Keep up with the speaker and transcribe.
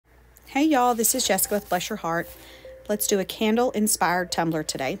Hey y'all, this is Jessica with Bless Your Heart. Let's do a candle-inspired tumbler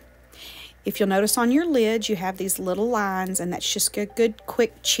today. If you'll notice on your lids, you have these little lines, and that's just a good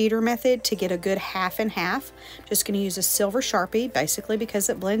quick cheater method to get a good half and half. Just going to use a silver Sharpie, basically because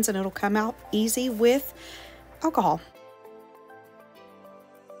it blends and it'll come out easy with alcohol.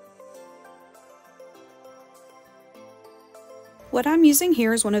 What I'm using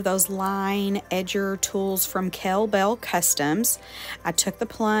here is one of those line edger tools from Bell Customs. I took the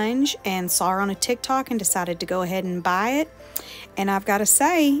plunge and saw her on a TikTok and decided to go ahead and buy it. And I've got to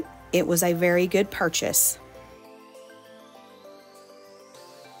say, it was a very good purchase.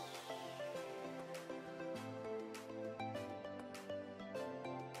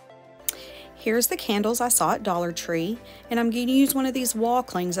 Here's the candles I saw at Dollar Tree, and I'm going to use one of these wall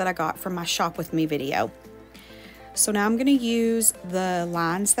clings that I got from my Shop With Me video. So now I'm going to use the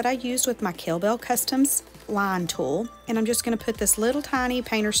lines that I used with my Bell Customs line tool, and I'm just going to put this little tiny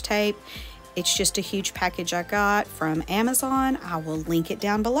painter's tape. It's just a huge package I got from Amazon. I will link it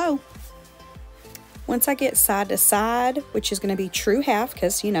down below. Once I get side to side, which is going to be true half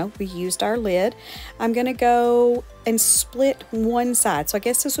because, you know, we used our lid, I'm going to go and split one side. So I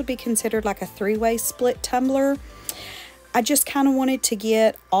guess this would be considered like a three-way split tumbler. I just kind of wanted to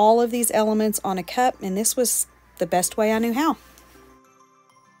get all of these elements on a cup, and this was the best way I knew how.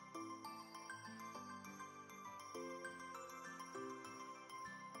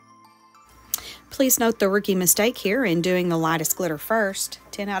 Please note the rookie mistake here in doing the lightest glitter first.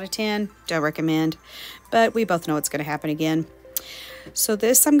 10 out of 10, don't recommend, but we both know it's going to happen again. So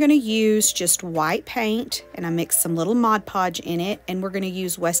this I'm going to use just white paint, and I mixed some little Mod Podge in it, and we're going to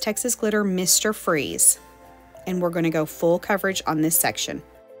use West Texas Glitter Mr. Freeze, and we're going to go full coverage on this section.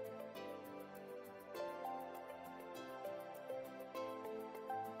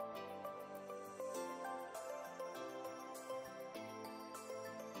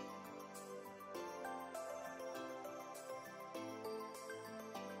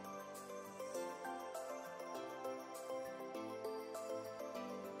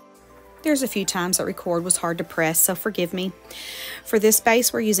 There's a few times that record was hard to press, so forgive me. For this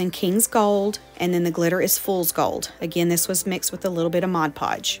base, we're using King's Gold, and then the glitter is Fool's Gold. Again, this was mixed with a little bit of Mod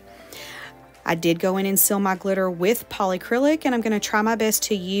Podge. I did go in and seal my glitter with polyacrylic, and I'm going to try my best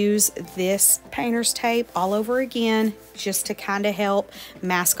to use this painter's tape all over again, just to kind of help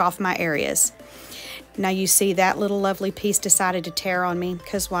mask off my areas. Now you see that little lovely piece decided to tear on me,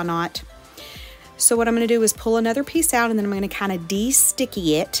 because why not? So what I'm going to do is pull another piece out, and then I'm going to kind of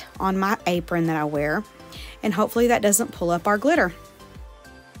de-sticky it on my apron that I wear, and hopefully that doesn't pull up our glitter.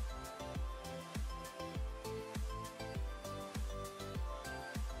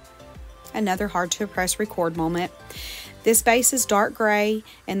 Another hard to press record moment. This base is dark gray,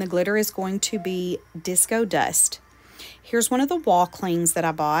 and the glitter is going to be Disco Dust. Here's one of the wall clings that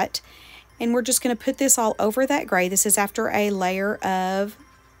I bought, and we're just going to put this all over that gray. This is after a layer of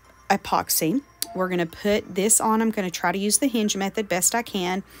epoxy. We're going to put this on. I'm going to try to use the hinge method best I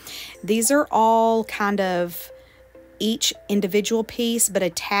can. These are all kind of each individual piece, but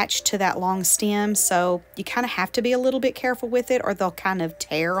attached to that long stem. So you kind of have to be a little bit careful with it, or they'll kind of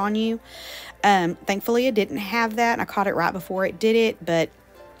tear on you. Thankfully, it didn't have that, and I caught it right before it did it, but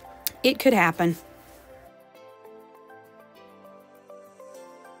it could happen.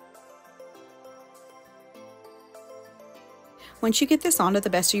 Once you get this on to the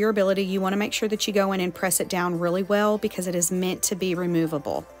best of your ability, you want to make sure that you go in and press it down really well, because it is meant to be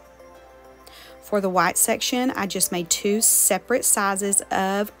removable. For the white section, I just made two separate sizes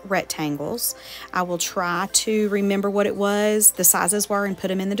of rectangles. I will try to remember what the sizes were, and put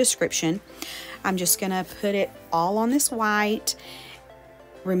them in the description. I'm just going to put it all on this white,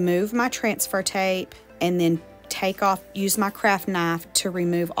 remove my transfer tape, and then use my craft knife to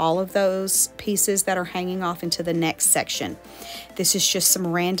remove all of those pieces that are hanging off into the next section. This is just some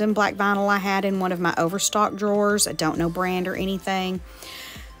random black vinyl I had in one of my overstock drawers. I don't know brand or anything,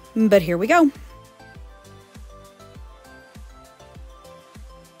 but here we go.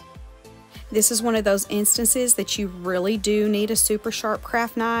 This is one of those instances that you really do need a super sharp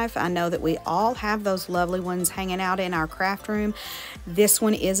craft knife. I know that we all have those lovely ones hanging out in our craft room. This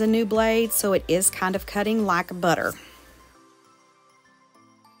one is a new blade, so it is kind of cutting like butter.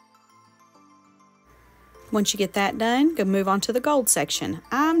 Once you get that done, go move on to the gold section.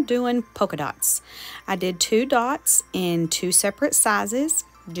 I'm doing polka dots. I did 2 dots in 2 separate sizes.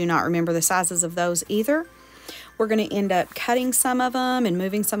 Do not remember the sizes of those either. We're going to end up cutting some of them and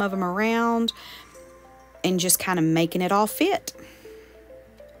moving some of them around and just kind of making it all fit.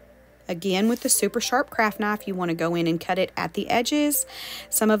 Again, with the super sharp craft knife, you want to go in and cut it at the edges.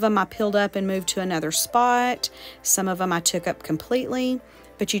 Some of them I peeled up and moved to another spot. Some of them I took up completely.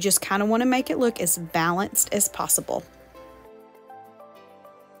 but you just kind of want to make it look as balanced as possible.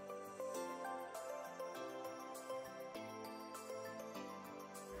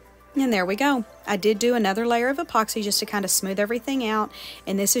 And there we go. I did do another layer of epoxy just to kind of smooth everything out.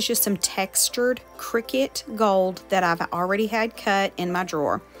 And this is just some textured Cricut gold that I've already had cut in my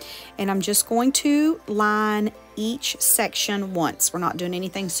drawer. And I'm just going to line each section once. We're not doing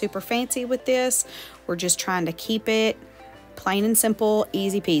anything super fancy with this. We're just trying to keep it plain and simple,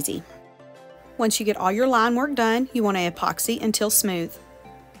 easy peasy. Once you get all your line work done, you want to epoxy until smooth.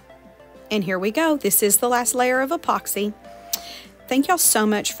 And here we go. This is the last layer of epoxy. Thank y'all so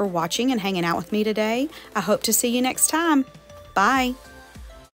much for watching and hanging out with me today. I hope to see you next time. Bye.